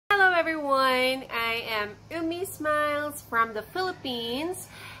everyone, I am Umi Smiles from the Philippines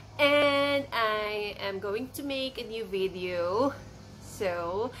and I am going to make a new video.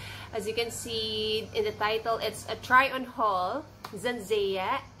 So, as you can see in the title, it's a try-on haul,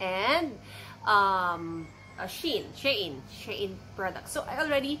 Zanzea and Shein products. So, I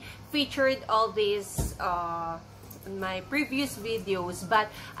already featured all these in my previous videos, but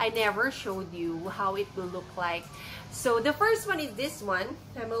I never showed you how it will look like. So the first one is this one.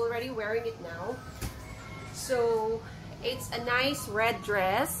 I'm already wearing it now. So it's a nice red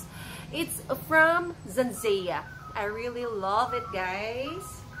dress. It's from Zanzea. I really love it, guys.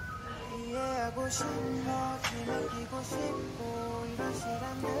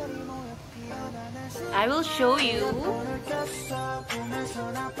 I will show you.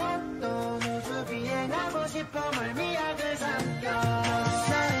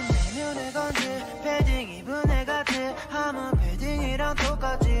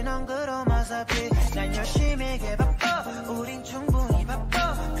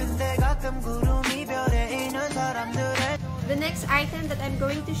 The next item that I'm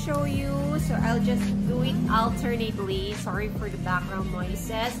going to show you, so I'll just do it alternately. Sorry for the background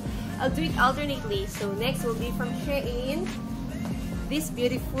noises. I'll do it alternately. So next will be from Shein. This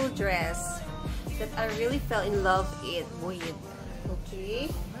beautiful dress that I really fell in love with. Okay,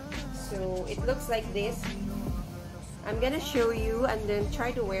 so it looks like this. I'm gonna show you and then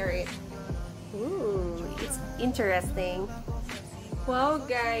try to wear it. Ooh, it's interesting. Wow,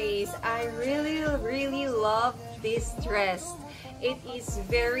 guys, I really love this dress. It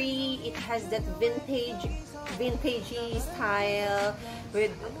has that vintagey style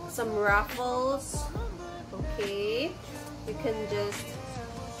with some ruffles. Okay, you can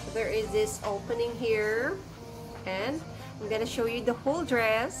there is this opening here, and I'm gonna show you the whole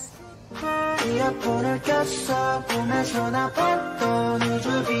dress.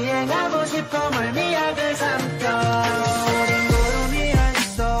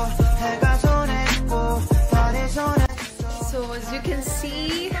 So as you can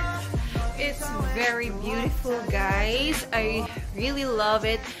see, it's very beautiful, guys. I really love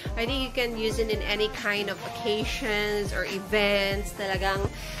it. I think you can use it in any kind of occasions or events. Talagang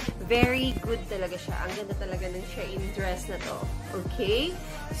very good talaga siya. Ang ganda talaga ng Shein dress na to. Okay?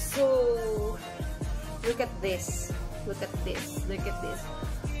 So, look at this. Look at this. Look at this.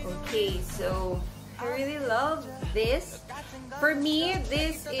 Okay, so I really love this. For me,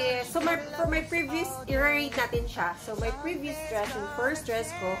 this is, so for my previous, i-rate natin siya. So my previous dress, yung first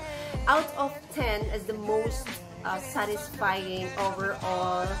dress ko, out of 10 is the most satisfying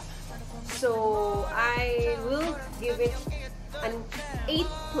overall. So I will give it an 8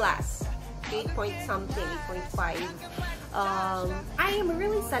 plus. 8 point something, 8.5. I am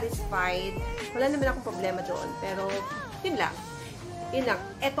really satisfied. Wala naman akong problema doon. Pero, yun lang. Yun lang.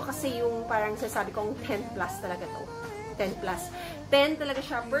 Ito kasi yung parang sasabi kong 10 plus talaga to. 10 plus. 10 talaga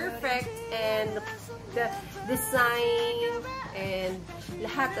siya. Perfect. And the design and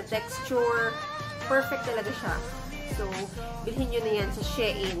lahat, the texture, perfect talaga siya. So, bilhin nyo na yan sa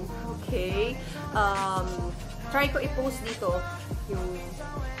Shein. Okay? Try ko i-post dito yung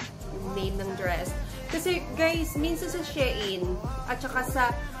name ng dress. Kasi, guys, minsan sa Shein at saka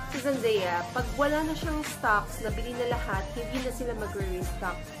sa Zanzea, pag wala na siyang stocks, nabili na lahat, hindi na sila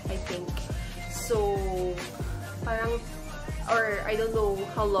mag-restock, I think. So, parang, or I don't know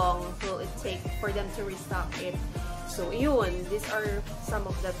how long will it take for them to restock it. So, yun. These are some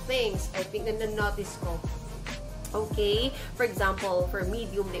of the things I think na na-notice ko. Okay? For example, for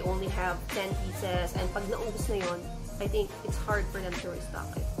medium, they only have 10 pieces. And pag naubos na yun, I think it's hard for them to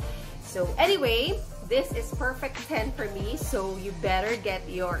restock it. So, anyway, this is perfect 10 for me, so you better get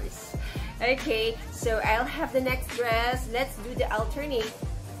yours. Okay, so I'll have the next dress. Let's do the alternate.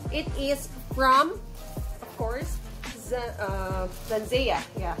 It is from, of course, Zanzea.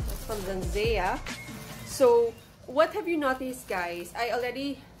 Yeah, it's from Zanzea. So, what have you noticed, guys? I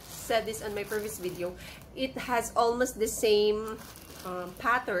already said this on my previous video. It has almost the same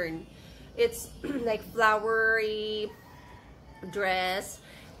pattern. It's like flowery dress.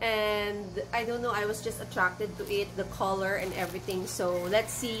 And I don't know, I was just attracted to it, the color and everything. So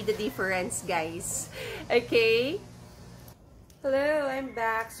let's see the difference, guys. Okay? Hello, I'm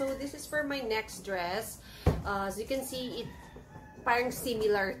back. So this is for my next dress. As you can see, it parang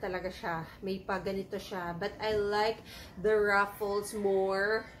similar talaga siya. May pa ganito siya. But I like the ruffles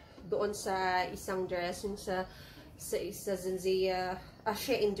more doon sa isang dress, yung sa Zanzea,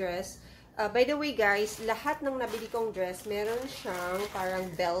 Shein dress. By the way, guys, lahat ng nabili kong dress, meron siyang parang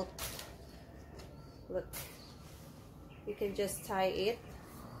belt. Look. You can just tie it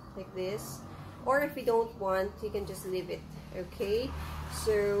like this. Or if you don't want, you can just leave it. Okay?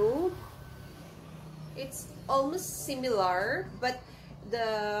 So, it's almost similar, but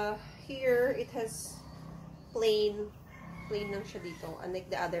here it has plain lang siya dito, unlike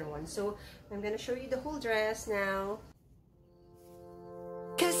the other one. So, I'm gonna show you the whole dress now.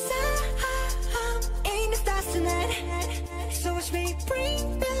 So watch me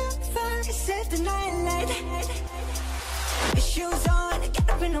bring the fire, set the night light. Shoes on, get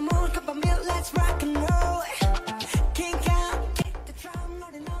up in the mood, cup of milk, let's rock and roll.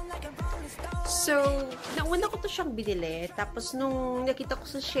 So, nauna ko to siyang binili. Tapos, nung nakita ko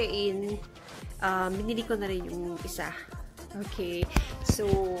sa Shein, binili ko na rin yung isa. Okay. So,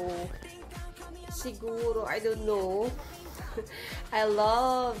 siguro, I don't know. I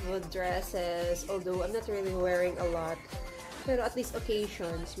love dresses. Although, I'm not really wearing a lot. Pero at least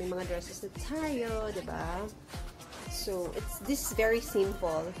occasions, may mga dresses na tayo, diba? So, this is very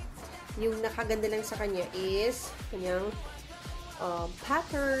simple. Yung nakaganda lang sa kanya is, kanyang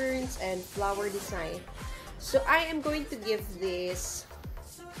patterns and flower design. So I am going to give this,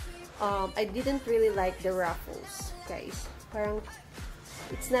 I didn't really like the ruffles, guys. Parang,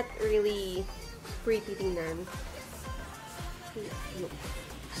 it's not really pretty tingnan.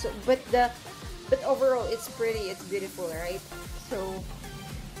 So, but overall, it's pretty, it's beautiful, right? So,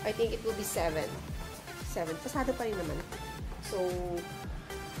 I think it will be 7. Pasado pa rin naman. So,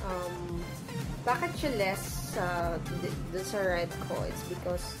 bakit siya less dun sa red ko? It's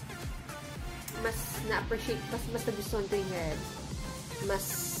because mas na-appreciate, mas nagustuhan ko yung red. Mas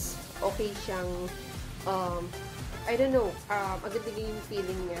okay siyang, I don't know, agad yung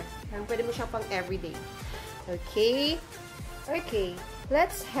feeling niya. Parang pwede mo siyang pang everyday. Okay? Okay.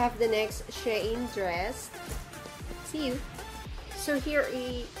 Let's have the next Shein dress. See you. So here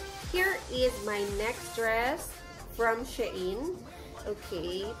is my next dress from Shein.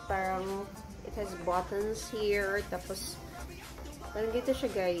 Okay, parang it has buttons here, tapos parang gito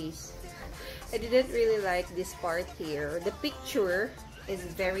siya, guys. I didn't really like this part here. The picture is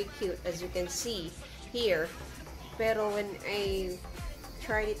very cute, as you can see here. Pero when I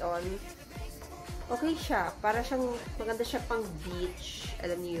tried it on, okay siya. Para siyang, maganda siya pang beach.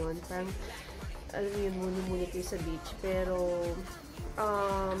 Alam niyo yun? Parang, alam niyo yun, muni-muni kayo sa beach. Pero,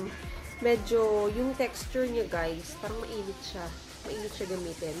 medyo, yung texture niya, guys, parang mainit siya. Mainit siya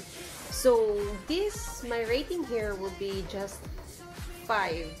gamitin. So, my rating here will be just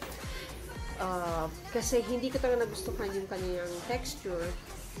 5. Kasi hindi ko talaga nagustuhan yung kanyang texture.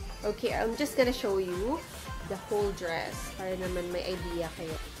 Okay, I'm just gonna show you the whole dress para naman may idea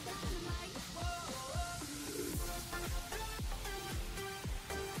kayo.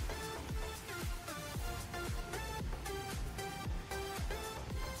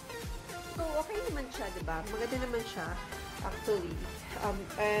 So, okay naman siya, diba? Maganda naman siya, actually.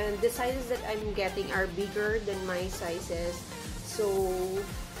 And the sizes that I'm getting are bigger than my sizes. So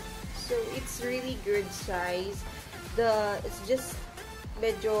it's really good size. It's just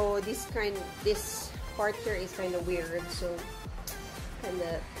medyo this part here is kind of weird, so kind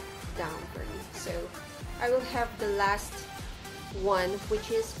of down for me. So I will have the last one,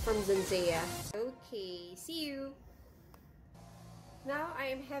 which is from Zanzea. Okay, see you. Now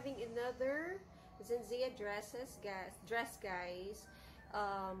I am having another Zanzea dress, guys.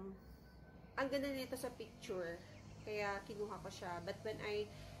 Ang ganda nito sa picture, kaya kinuha ko siya. But when I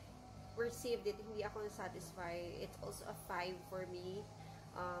received it, hindi ako na-satisfy. It's also a 5 for me,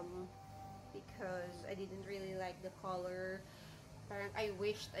 because I didn't really like the color. Parang I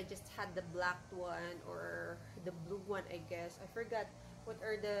wished I just had the black one or the blue one, I guess. I forgot what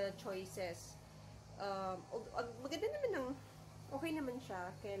are the choices. Maganda naman okay naman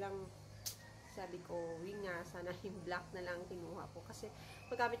siya. Kaya lang, sabi ko, yun nga, sana yung black na lang kinuha ko. Kasi,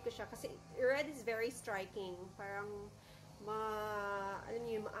 magamit ko siya. Kasi, red is very striking. Parang, alam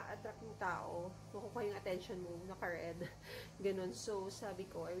niyo, ma-attract yung tao. Makukuha yung attention mo, naka-red. Ganon. So, sabi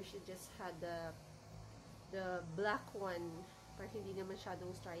ko, I wish I just had the black one. Para hindi naman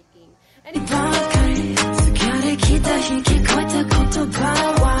masyadong striking. And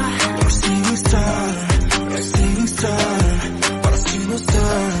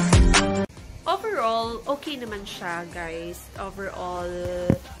overall, okay naman siya, guys. Overall,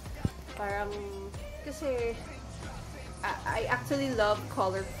 parang, kasi, I actually love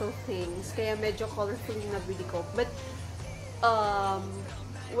colorful things. Kaya medyo colorful yung nabili ko. But,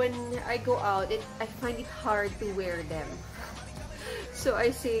 when I go out, I find it hard to wear them. So,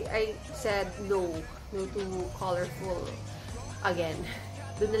 I said no to colorful again.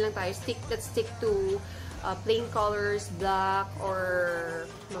 Doon na lang tayo. Let's stick to plain colors, black, or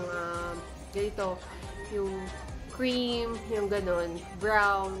mga ganito, yung cream, yung ganon,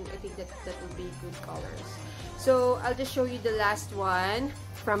 brown. I think that would be good colors. So, I'll just show you the last one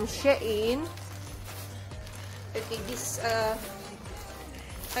from Shein. Okay, this,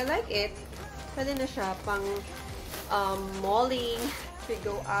 I like it. Pwede na siya pang malling, if you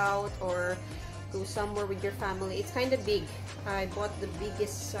go out or go somewhere with your family. It's kind of big. I bought the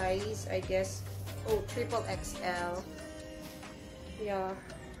biggest size, I guess. Oh, triple XL. Yeah.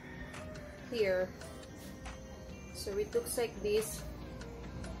 Here. So it looks like this.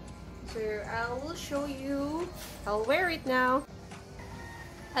 So I will show you. I'll wear it now.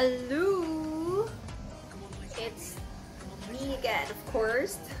 Hello! It's me again, of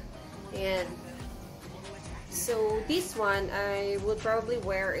course. And so this one, I would probably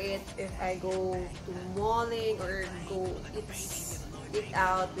wear it if I go to malling or go eat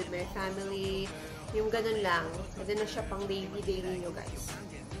out with my family. Yung ganun lang. Pwede na siya pang daily nyo, guys.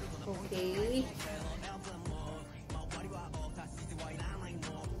 Okay.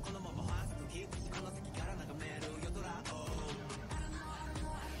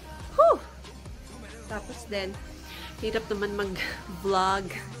 Whew! Tapos din, hirap naman mag-vlog.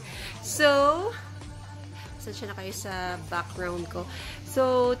 So, saan na kayo sa background ko.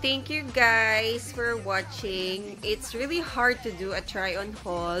 So, thank you guys for watching. It's really hard to do a try-on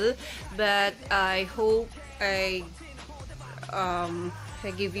haul, but I hope I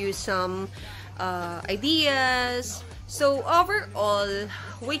give you some ideas. So, overall,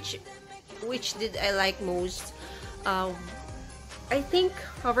 which did I like most? I think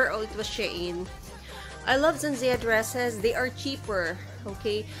overall it was Shein. I love Zanzea dresses. They are cheaper.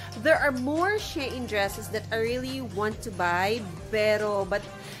 Okay, there are more Shein dresses that I really want to buy, but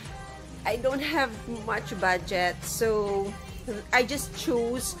I don't have much budget, so I just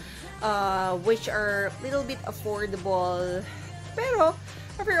choose which are a little bit affordable. Pero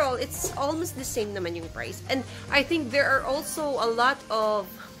overall, it's almost the same naman yung price. And I think there are also a lot of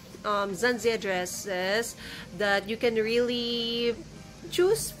Zanzea dresses that you can really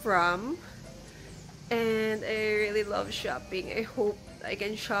choose from. And I really love shopping. I hope I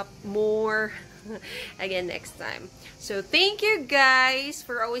can shop more again next time. So thank you guys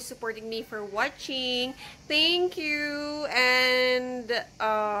for always supporting me, for watching. Thank you. And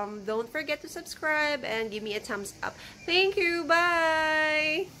don't forget to subscribe and give me a thumbs up. Thank you.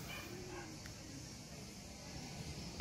 Bye.